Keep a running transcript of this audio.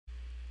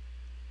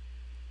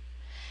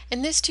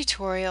In this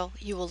tutorial,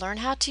 you will learn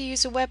how to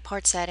use a web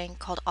part setting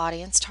called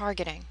audience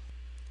targeting.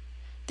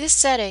 This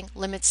setting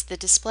limits the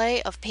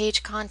display of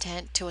page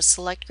content to a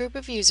select group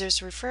of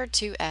users referred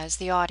to as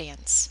the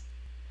audience.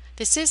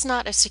 This is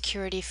not a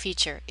security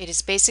feature. It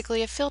is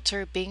basically a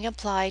filter being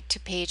applied to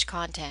page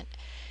content.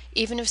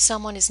 Even if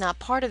someone is not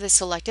part of the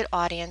selected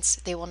audience,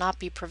 they will not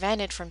be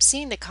prevented from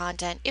seeing the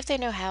content if they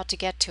know how to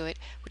get to it,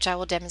 which I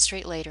will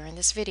demonstrate later in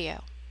this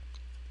video.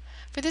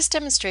 For this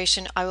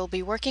demonstration, I will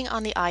be working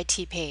on the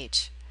IT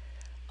page.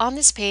 On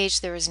this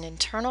page, there is an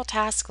internal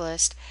task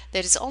list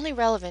that is only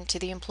relevant to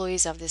the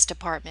employees of this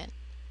department.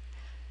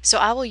 So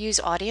I will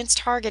use audience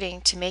targeting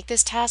to make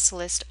this task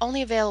list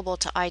only available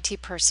to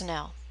IT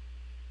personnel.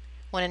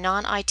 When a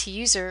non-IT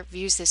user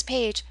views this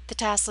page, the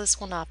task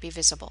list will not be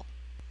visible.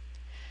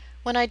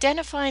 When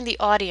identifying the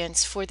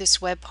audience for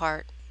this web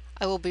part,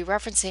 I will be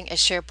referencing a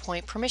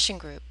SharePoint permission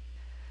group.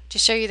 To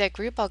show you that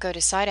group, I'll go to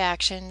Site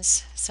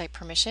Actions, Site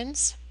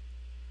Permissions,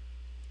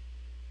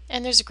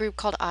 and there's a group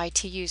called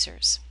IT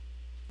Users.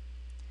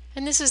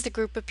 And this is the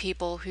group of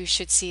people who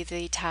should see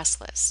the task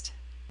list.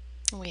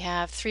 We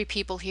have 3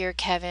 people here,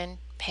 Kevin,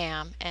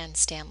 Pam, and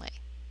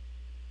Stanley.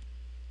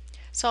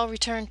 So I'll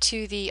return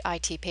to the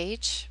IT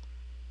page.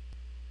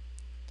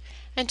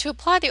 And to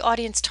apply the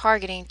audience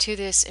targeting to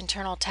this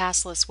internal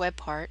task list web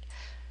part,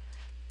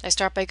 I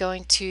start by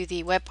going to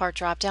the web part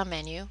drop-down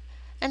menu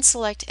and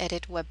select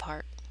Edit Web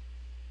Part.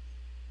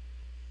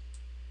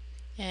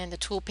 And the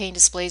tool pane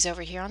displays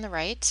over here on the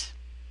right.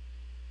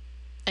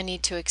 I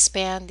need to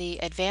expand the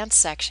Advanced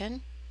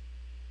section,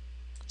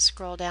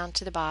 scroll down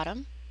to the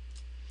bottom,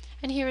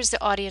 and here is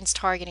the Audience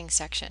Targeting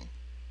section.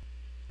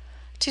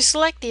 To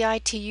select the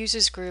IT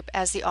Users group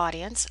as the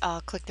audience,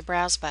 I'll click the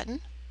Browse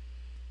button.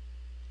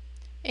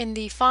 In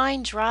the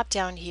Find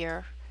drop-down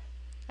here,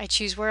 I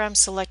choose where I'm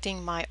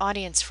selecting my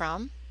audience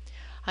from.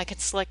 I can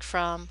select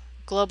from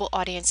Global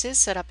Audiences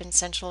set up in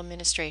Central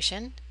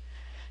Administration,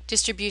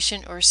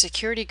 Distribution or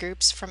Security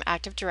groups from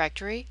Active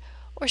Directory,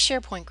 or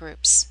SharePoint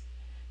groups.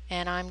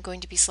 And I'm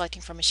going to be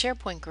selecting from a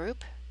SharePoint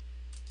group.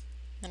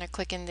 Then I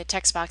click in the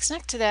text box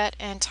next to that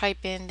and type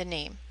in the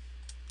name.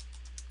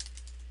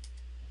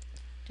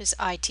 Just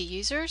IT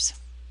Users.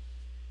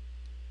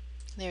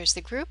 There's the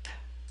group.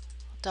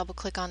 I'll double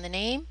click on the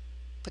name,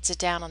 puts it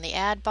down on the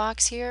Add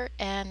box here,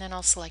 and then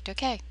I'll select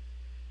OK.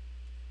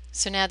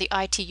 So now the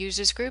IT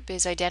Users group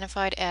is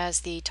identified as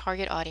the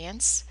target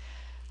audience.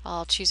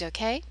 I'll choose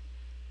OK.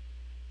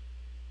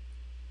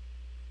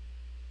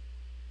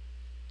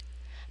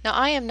 Now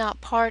I am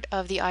not part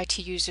of the IT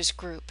Users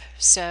group,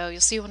 so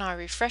you'll see when I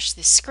refresh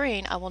this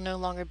screen I will no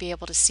longer be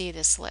able to see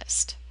this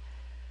list.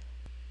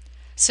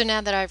 So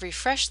now that I've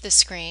refreshed the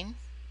screen,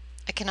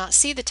 I cannot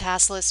see the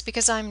task list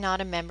because I'm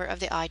not a member of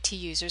the IT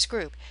Users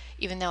group,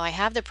 even though I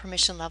have the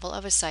permission level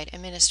of a site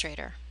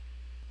administrator.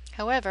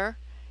 However,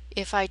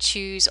 if I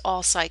choose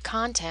All Site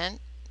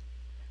Content,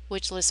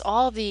 which lists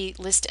all the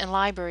lists and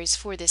libraries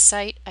for this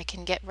site, I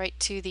can get right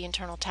to the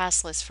internal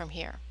task list from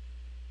here.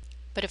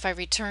 But if I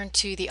return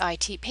to the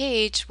IT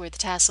page where the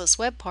task list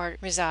web part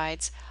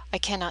resides, I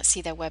cannot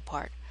see that web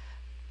part.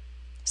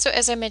 So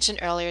as I mentioned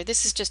earlier,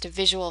 this is just a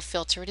visual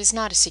filter. It is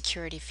not a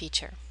security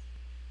feature.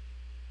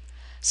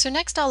 So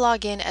next I'll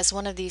log in as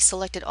one of the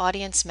selected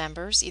audience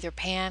members, either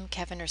Pam,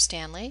 Kevin, or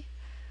Stanley.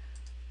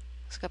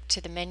 Let's go up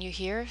to the menu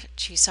here,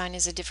 choose Sign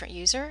as a different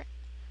user,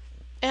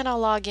 and I'll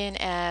log in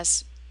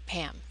as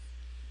Pam.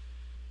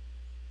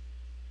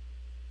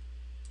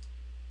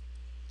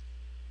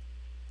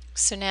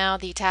 So now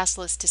the task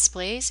list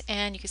displays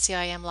and you can see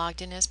I am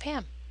logged in as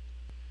Pam.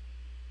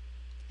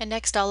 And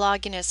next I'll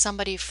log in as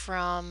somebody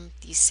from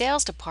the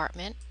sales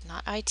department,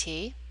 not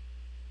IT.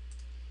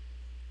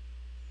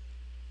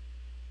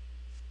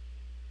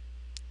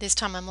 This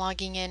time I'm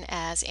logging in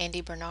as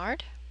Andy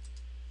Bernard.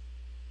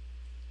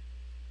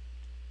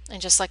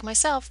 And just like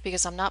myself,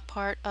 because I'm not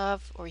part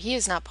of, or he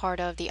is not part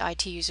of the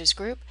IT Users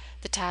group,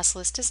 the task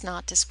list does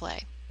not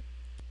display.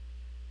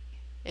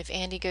 If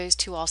Andy goes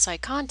to All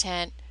Site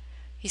Content,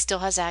 he still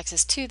has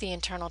access to the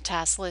internal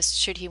task list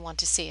should he want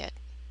to see it.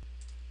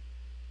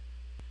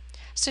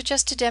 So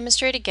just to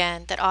demonstrate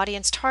again that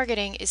audience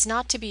targeting is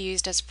not to be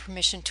used as a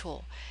permission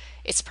tool.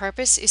 Its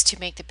purpose is to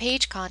make the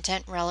page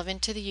content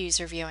relevant to the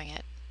user viewing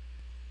it.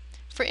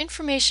 For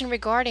information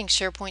regarding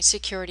SharePoint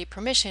security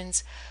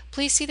permissions,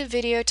 please see the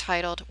video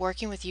titled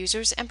Working with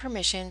Users and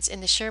Permissions in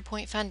the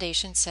SharePoint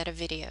Foundation set of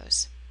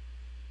videos.